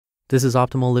This is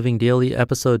Optimal Living Daily,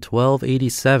 episode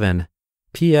 1287.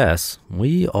 P.S.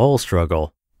 We all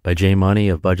struggle. By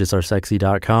M.O.N.E.Y of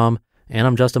budgetsaresexy.com. And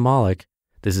I'm Justin Malik.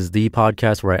 This is the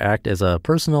podcast where I act as a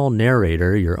personal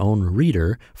narrator, your own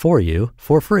reader, for you,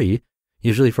 for free,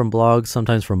 usually from blogs,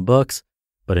 sometimes from books,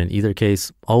 but in either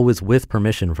case, always with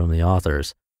permission from the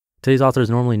authors. Today's author is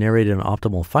normally narrated in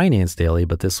Optimal Finance Daily,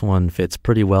 but this one fits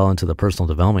pretty well into the personal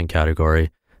development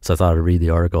category, so I thought I'd read the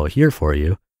article here for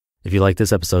you. If you like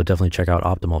this episode, definitely check out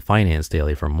Optimal Finance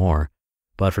Daily for more.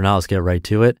 But for now, let's get right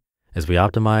to it as we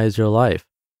optimize your life.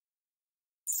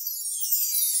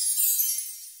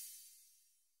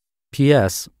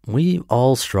 P.S. We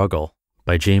all struggle.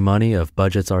 By M.O.N.E.Y of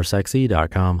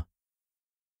budgetsaresexy.com.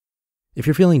 If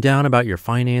you're feeling down about your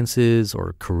finances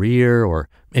or career or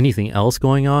anything else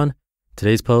going on,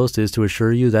 today's post is to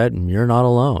assure you that you're not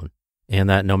alone, and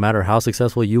that no matter how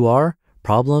successful you are,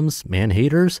 problems and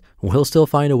haters will still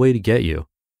find a way to get you.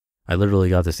 I literally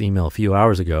got this email a few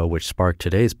hours ago, which sparked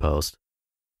today's post.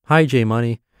 Hi,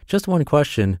 M.O.N.E.Y. Just one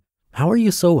question. How are you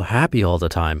so happy all the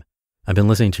time? I've been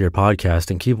listening to your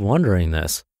podcast and keep wondering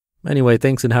this. Anyway,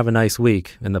 thanks and have a nice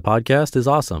week. And the podcast is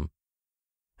awesome.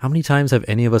 How many times have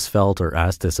any of us felt or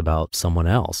asked this about someone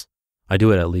else? I do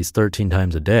it at least 13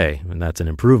 times a day, and that's an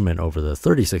improvement over the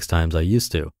 36 times I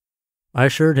used to. I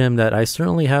assured him that I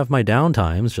certainly have my down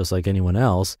times, just like anyone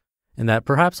else, and that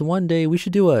perhaps one day we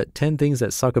should do a 10 things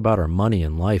that suck about our money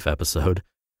and life episode.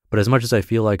 But as much as I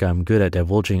feel like I'm good at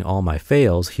divulging all my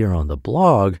fails here on the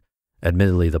blog,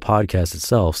 admittedly the podcast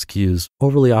itself skews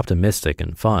overly optimistic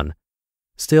and fun.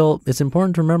 Still, it's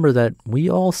important to remember that we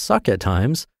all suck at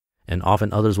times, and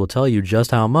often others will tell you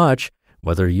just how much,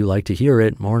 whether you like to hear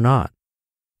it or not.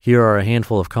 Here are a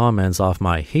handful of comments off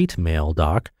my hate mail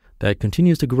doc that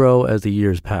continues to grow as the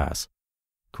years pass.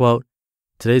 Quote,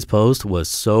 today's post was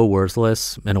so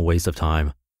worthless and a waste of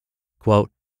time.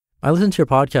 Quote, I listened to your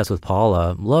podcast with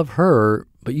Paula, love her,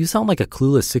 but you sound like a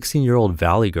clueless 16-year-old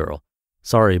valley girl.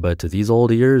 Sorry, but to these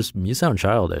old ears, you sound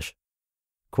childish.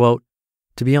 Quote,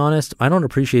 to be honest, I don't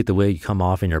appreciate the way you come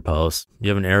off in your posts. You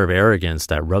have an air of arrogance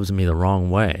that rubs me the wrong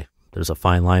way. There's a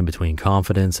fine line between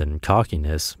confidence and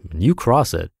cockiness, and you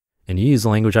cross it. And you use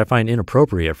language I find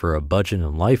inappropriate for a budget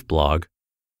and life blog.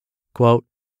 Quote,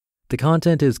 the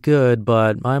content is good,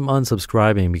 but I'm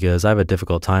unsubscribing because I have a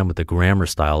difficult time with the grammar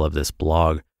style of this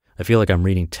blog. I feel like I'm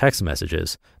reading text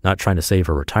messages, not trying to save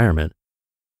for retirement.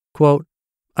 Quote,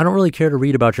 I don't really care to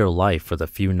read about your life for the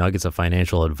few nuggets of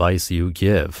financial advice you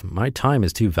give. My time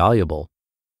is too valuable.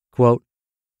 Quote,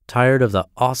 tired of the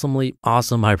awesomely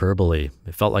awesome hyperbole.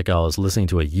 It felt like I was listening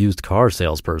to a used car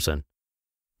salesperson.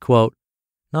 Quote,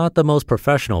 not the most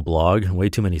professional blog, way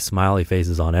too many smiley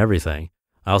faces on everything.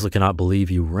 I also cannot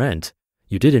believe you rent.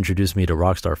 You did introduce me to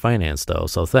Rockstar Finance though,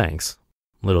 so thanks.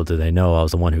 Little did they know I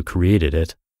was the one who created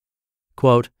it.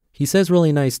 Quote, he says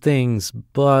really nice things,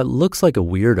 but looks like a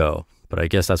weirdo, but I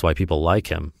guess that's why people like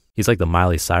him. He's like the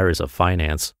Miley Cyrus of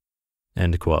finance.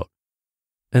 End quote.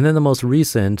 And then the most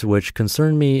recent, which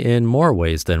concerned me in more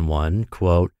ways than one,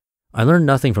 quote, I learned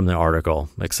nothing from the article,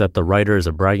 except the writer is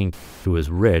a bragging who is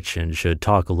rich and should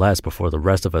talk less before the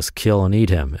rest of us kill and eat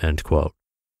him, end quote.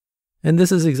 And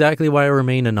this is exactly why I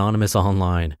remain anonymous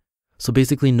online. So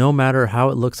basically, no matter how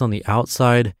it looks on the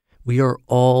outside, we are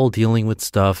all dealing with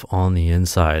stuff on the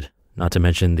inside, not to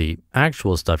mention the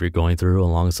actual stuff you're going through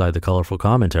alongside the colorful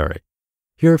commentary.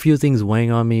 Here are a few things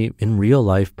weighing on me in real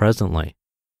life presently.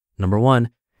 Number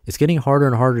one, it's getting harder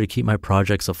and harder to keep my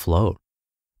projects afloat.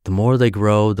 The more they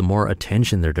grow, the more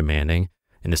attention they're demanding,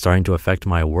 and it's starting to affect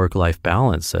my work-life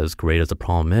balance, as great as the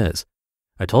problem is.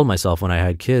 I told myself when I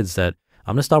had kids that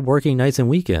I'm going to stop working nights and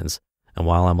weekends, and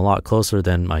while I'm a lot closer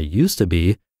than I used to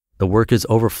be, the work is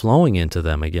overflowing into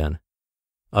them again.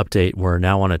 Update, we're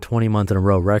now on a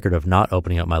 20-month-in-a-row record of not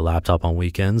opening up my laptop on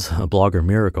weekends, a blogger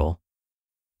miracle.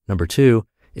 Number two,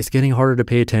 it's getting harder to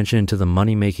pay attention to the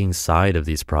money-making side of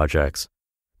these projects.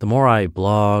 The more I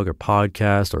blog or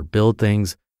podcast or build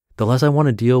things, the less I want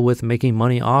to deal with making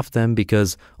money off them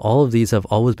because all of these have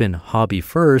always been hobby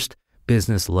first,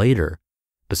 business later.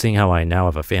 But seeing how I now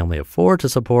have a family of 4 to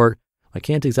support, I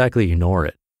can't exactly ignore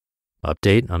it.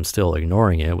 Update, I'm still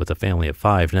ignoring it with a family of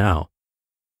 5 now.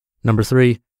 Number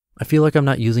 3, I feel like I'm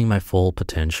not using my full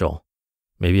potential.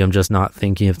 Maybe I'm just not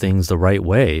thinking of things the right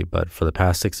way, but for the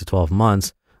past 6 to 12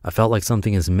 months, I felt like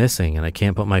something is missing and I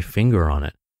can't put my finger on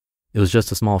it. It was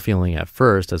just a small feeling at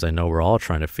first, as I know we're all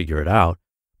trying to figure it out,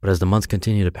 but as the months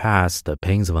continue to pass, the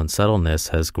pangs of unsettledness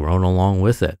has grown along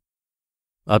with it.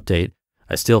 Update,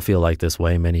 I still feel like this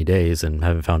way many days and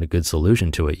haven't found a good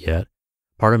solution to it yet.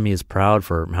 Part of me is proud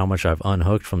for how much I've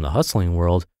unhooked from the hustling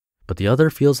world, but the other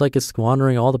feels like it's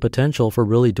squandering all the potential for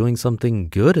really doing something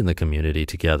good in the community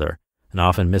together, and I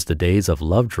often miss the days of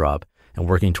love drop and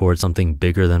working towards something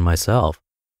bigger than myself.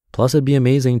 Plus, it'd be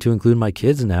amazing to include my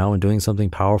kids now in doing something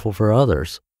powerful for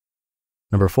others.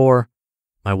 Number 4,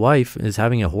 my wife is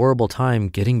having a horrible time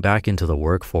getting back into the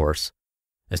workforce.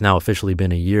 It's now officially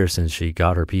been a year since she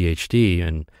got her PhD,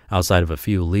 and outside of a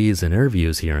few leads and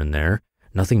interviews here and there,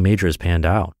 nothing major has panned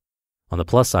out. On the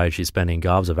plus side, she's spending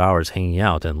gobs of hours hanging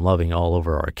out and loving all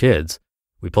over our kids.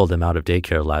 We pulled them out of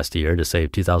daycare last year to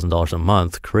save $2,000 a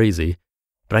month, crazy.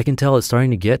 But I can tell it's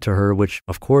starting to get to her, which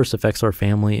of course affects our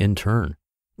family in turn,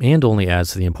 and only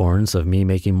adds to the importance of me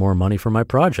making more money for my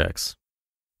projects.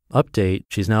 Update,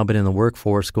 she's now been in the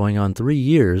workforce going on 3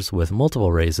 years with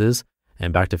multiple raises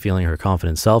and back to feeling her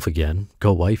confident self again.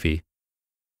 Go wifey.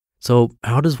 So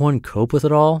how does one cope with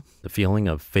it all? The feeling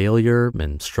of failure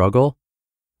and struggle?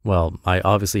 Well, I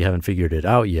obviously haven't figured it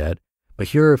out yet, but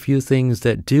here are a few things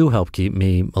that do help keep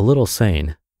me a little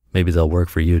sane. Maybe they'll work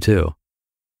for you too.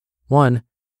 1,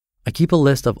 I keep a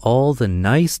list of all the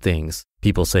nice things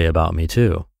people say about me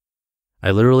too. I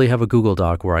literally have a Google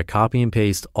Doc where I copy and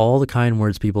paste all the kind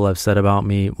words people have said about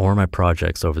me or my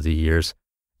projects over the years.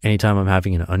 Anytime I'm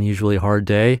having an unusually hard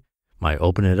day, I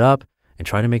open it up and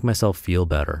try to make myself feel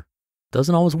better.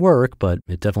 Doesn't always work, but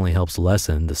it definitely helps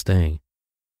lessen the sting.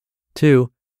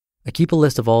 2, I keep a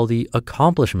list of all the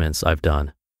accomplishments I've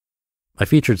done. I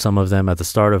featured some of them at the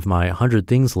start of my 100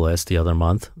 Things list the other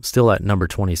month, still at number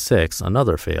 26,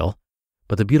 another fail.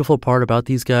 But the beautiful part about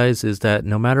these guys is that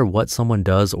no matter what someone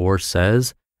does or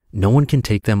says, no one can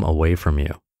take them away from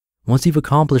you. Once you've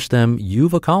accomplished them,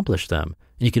 you've accomplished them,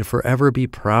 and you can forever be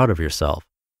proud of yourself.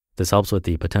 This helps with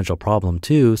the potential problem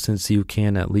too, since you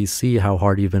can at least see how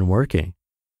hard you've been working.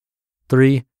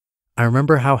 3, I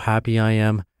remember how happy I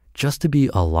am just to be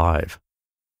alive.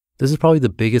 This is probably the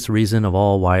biggest reason of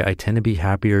all why I tend to be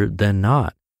happier than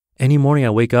not. Any morning I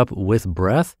wake up with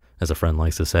breath, as a friend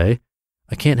likes to say,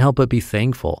 I can't help but be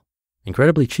thankful.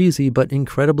 Incredibly cheesy, but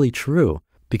incredibly true,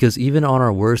 because even on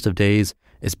our worst of days,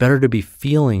 it's better to be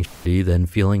feeling shitty than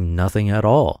feeling nothing at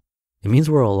all. It means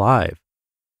we're alive.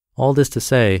 All this to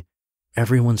say,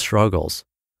 everyone struggles.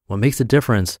 What makes a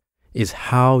difference is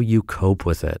how you cope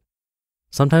with it.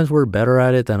 Sometimes we're better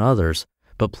at it than others,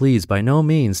 but please by no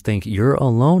means think you're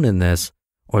alone in this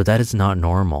or that it's not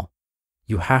normal.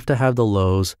 You have to have the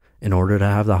lows in order to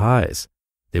have the highs.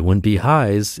 They wouldn't be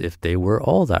highs if they were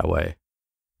all that way.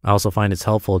 I also find it's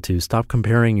helpful to stop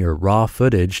comparing your raw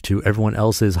footage to everyone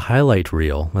else's highlight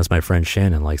reel, as my friend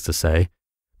Shannon likes to say,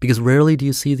 because rarely do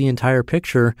you see the entire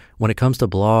picture when it comes to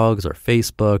blogs or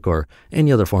Facebook or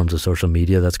any other forms of social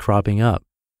media that's cropping up.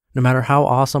 No matter how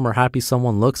awesome or happy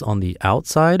someone looks on the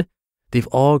outside, they've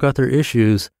all got their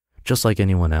issues just like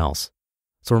anyone else.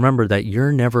 So remember that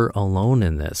you're never alone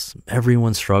in this.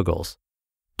 Everyone struggles.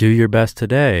 Do your best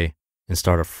today and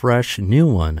start a fresh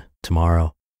new one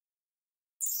tomorrow.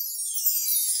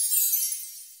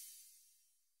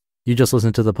 You just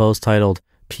listened to the post titled,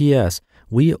 P.S.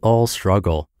 We All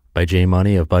Struggle by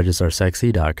M.O.N.E.Y of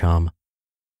budgetsaresexy.com.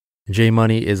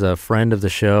 M.O.N.E.Y is a friend of the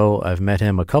show. I've met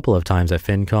him a couple of times at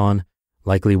FinCon,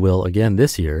 likely will again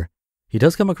this year. He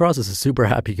does come across as a super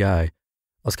happy guy. I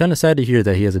was kind of sad to hear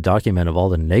that he has a document of all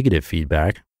the negative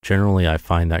feedback. Generally, I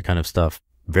find that kind of stuff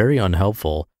very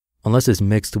unhelpful, unless it's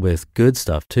mixed with good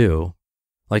stuff too.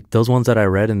 Like those ones that I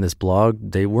read in this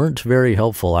blog, they weren't very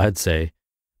helpful, I'd say.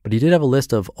 But he did have a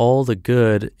list of all the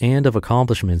good and of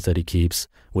accomplishments that he keeps,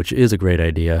 which is a great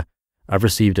idea. I've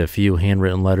received a few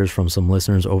handwritten letters from some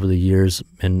listeners over the years,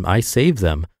 and I save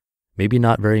them. Maybe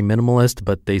not very minimalist,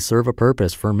 but they serve a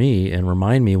purpose for me and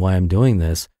remind me why I'm doing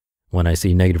this when I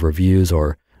see negative reviews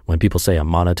or when people say I'm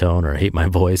monotone or hate my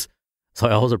voice. So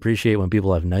I always appreciate when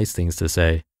people have nice things to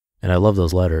say, and I love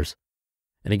those letters.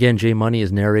 And again, M.O.N.E.Y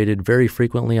is narrated very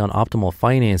frequently on Optimal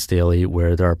Finance Daily,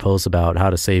 where there are posts about how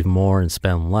to save more and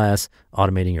spend less,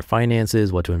 automating your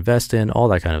finances, what to invest in, all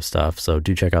that kind of stuff. So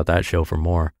do check out that show for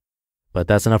more. But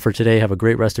that's enough for today. Have a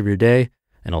great rest of your day.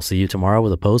 And I'll see you tomorrow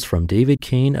with a post from David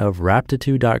Kane of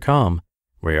Raptitude.com,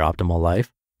 where your optimal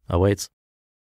life awaits.